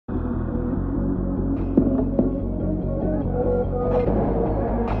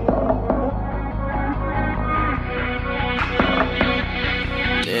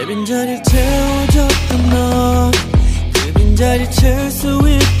빈자리를 채워줬던 너, 그 빈자리를 채울 수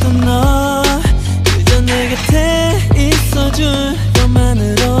있던 너, 그저 내 곁에 있어줄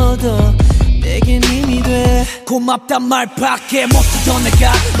것만으로도 내겐 힘이 돼. 고맙단 말밖에 못하던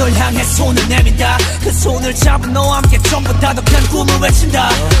내가 널 향해 손을 내민다. 그 손을 잡은 너와 함께 전부 다 더 큰 꿈을 외친다.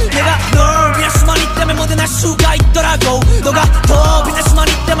 내가 널 위할 수만 있다면 뭐든 할 수가 있더라고. 너가 더 빛날 수만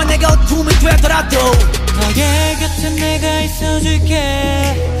있다면 내가 어둠이 되더라도 너의 곁에 내가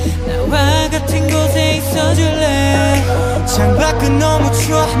있어줄게. 나와 같은 곳에 있어줄래. 창밖은 너무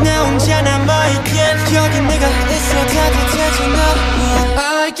추워 나 혼자 남아있기엔 여기 내가 있어 따뜻해진 너.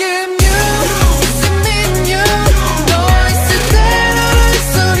 I am you, I mean you. 너 있을 때 널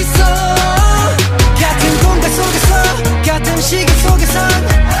수 있어. 같은 공간 속에서 같은 시간 속에선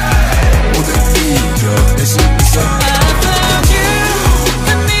모든 이겨낼 수 있어. I found you,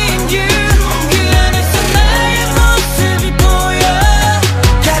 I mean you. 그 안에서 나의 모습이 보여.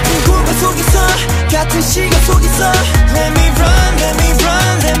 같은 공간 속에서 같은 시간 속에서 Let me run, let me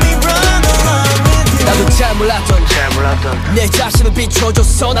run, let me run along with you. 나도 잘 몰랐던 내 자신을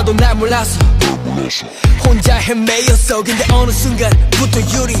비춰줬어. 나도 날 몰라서 혼자 헤매였어. 근데 어느 순간부터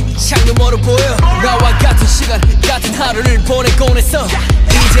유리창 너머로 보여. 나와 같은 시간 같은 하루를 보내곤 했어.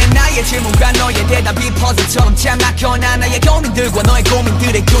 이제 나의 질문과 너의 대답이 퍼즐처럼 잘 막혀나. 나의 고민들과 너의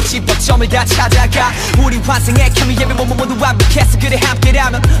고민들의 교집합점을 다 찾아가. 우리 환생의 케미에 모두 완벽했어. 그래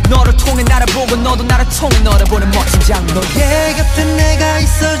함께라면 너를 통해 나를 보고 너도 나를 통해 너를 보는 멋진 장면. 너의 곁에 내가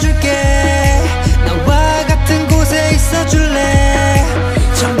있어줄게. 나와 같은 곳에 있어줄래.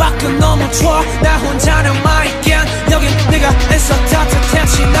 창밖은 너무 추워 나 혼자 남아있기엔 여긴 내가 애써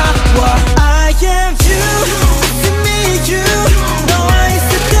따뜻해진 나와. I am you, I mean you. 너와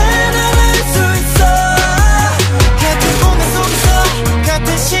있을 때 날 알 수 있어. 같은 공간 속에서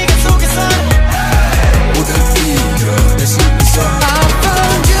같은 시간 속에서 모든 이겨낼 수 있어. I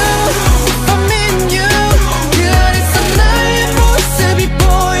found you, I mean you. 그 안에서 나의 모습이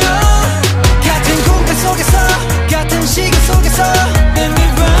보여. 같은 공간 속에서 같은 시간 속에서 Let me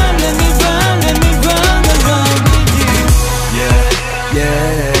run, let me run, let me run along with you. Yeah,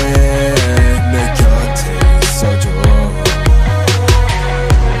 yeah, 내 곁에 있어줘.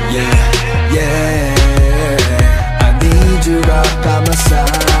 Yeah, yeah, I need you right by my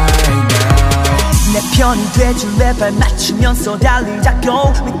side now. 내 편이 돼줄래. 발맞추면서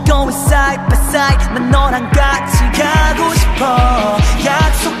달리자고. We going side by side. 난 너랑 같이 가고 싶어.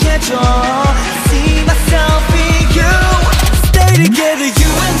 약속해줘. See myself in you. Stay together you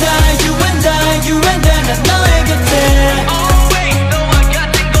and I, you and I, you and I. 난 너의 곁에 Always 너와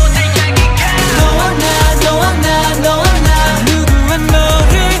같은 곳에 향해 가. 너와 나, 너와 나, 너와 나. 누구와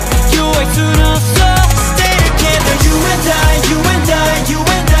너를 유할 순 없어. Stay together you and I, you and I, you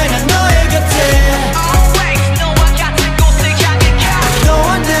and I. 난 너의 곁에 Always 너와 같은 곳에 향해 가. 너와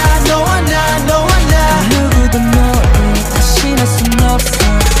나, 너와 나, 너와 나. 누구도 너를 대신할 순 없어.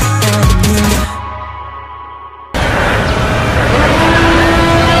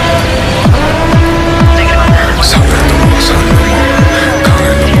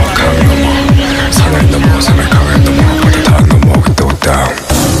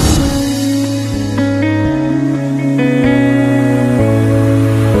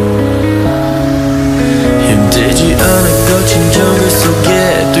 힘들지 않아 거친 정글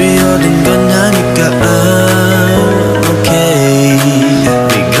속에 뛰어든 건 아니까 I'm okay.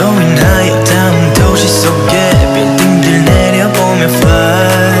 We going higher down 도시 속에 빌딩들 내려보며 fly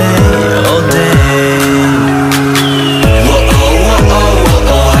all day.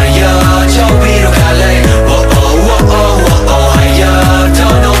 하야 저 위로 갈래. 하야 더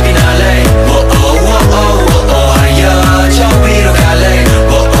높이 날래. 하야 저 위로 갈래.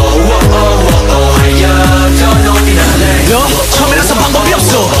 처음이라서 방법이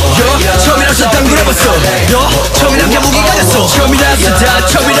없어. 처음이라서 당구해봤어. 처음이란 게 무기가 됐어. 처음이라서 다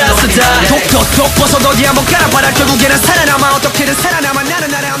처음이라서 다 독 벗어 어디 한번 깔아봐라. 결국에는 살아남아. 어떻게든 살아남아.